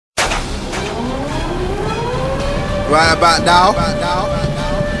Right about now,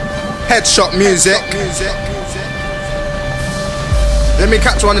 headshot music. Let me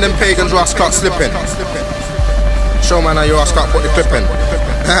catch one of them pagans who start slipping. Show man how you start put the clip in.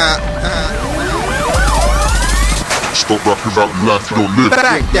 Stop rapping about the life you don't live.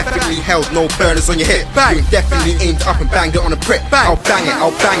 Bang, definitely held, no burners on your hip. Bang, definitely aimed up and banged it on a prick. I'll bang it,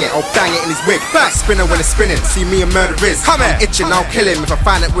 I'll bang it, I'll bang it in his wig. Bang, spinner when it's spinning, see me and murder Rizz. I'm itching, I'll kill him if I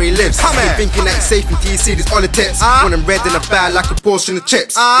find out where he lives. He's thinking that he's safe in DC, these all the tips. When I'm red in a bag like a portion of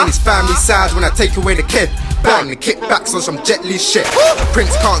chips. On his family side when I take away the kid. Bang, the kickbacks on some Jet Li shit. A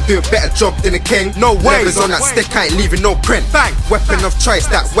prince can't do a better job than a king. No way. Levers on that stick, I ain't leaving no print. Bang, weapon of choice,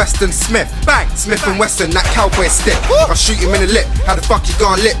 that Western Smith. Bang, Smith and Wesson, that cowboy stick. I'll shoot him in the lip. How the fuck you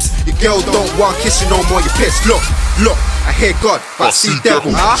got lips? Your girl don't want kiss you no more, you pissed. Look, look, I hear God, but I see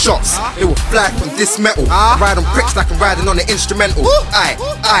devil. Shots, they will fly from this metal. I ride on pricks like I'm riding on an instrumental. I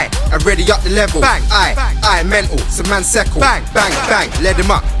ready up the level. Bang, I mental, some man seckle. Bang, bang, bang, let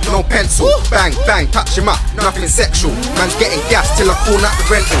him up, no pencil. Bang, bang, touch him up, nothing sexual. Man's getting gas till I call out the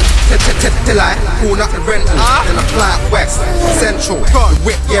rental. Till I call out the rental. Then I fly out west, central. The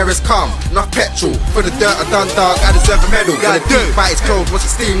whip, yeah, is calm, enough petrol. For the dirt I done, dog, I deserve a medal. Gonna deep by his clothes, watch it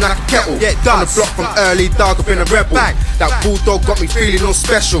steam like a kettle. On the block from early, dog, I've been a rebel. That bulldog got me feeling all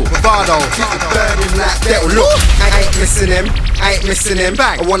special. Bravado, keep it burning like that. Look, I ain't missing him, I ain't missing him.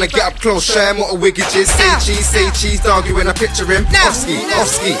 I wanna get up close, show him what a wigage is. Say cheese, doggy when I picture him. Off-ski,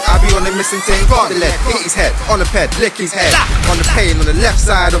 I be on the missing thing. Got the leg, hit his head, on the ped, lick his head. On the pain, on the left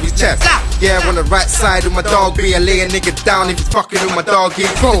side of his chest. Yeah, on the right side of my dog be. I lay a nigga down if he's fucking with my doggy.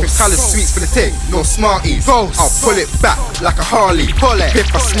 If his colour's sweets for the tick, no smarties. I'll pull it back like a Harley. If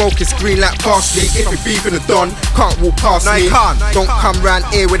I smoke, it's green like parsley. If you beefing the Don, can't walk past me. Don't come round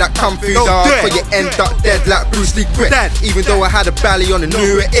here with that comfy dog, for you end up dead like Bruce Lee quit. Even though I had a belly on and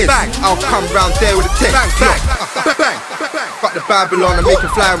knew it is, I'll come round there with a tick. Fuck the Babylon, I make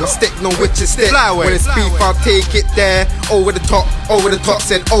him fly with my stick, no witches stick. When it's beef, I'll take it there. Over the top,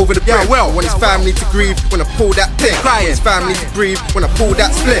 said over the brim. I want his family to grieve when I pull that thing. His family to breathe when I pull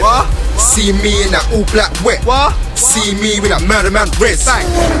that split. See me in that all black whip. See me with that murder man Rizz.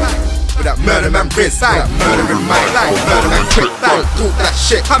 With that murder man Rizz. With that murder man murder man quick. Don't talk that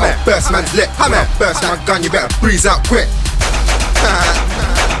shit, I'll burst man's lip. I'll burst my gun, you better breeze out quick.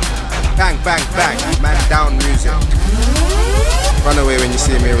 Bang, bang, bang, man down music. Run away when you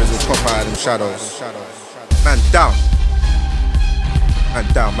see me, Rizz will pop out of them shadows. Man down. Man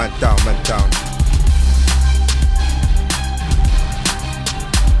down, man down, man down.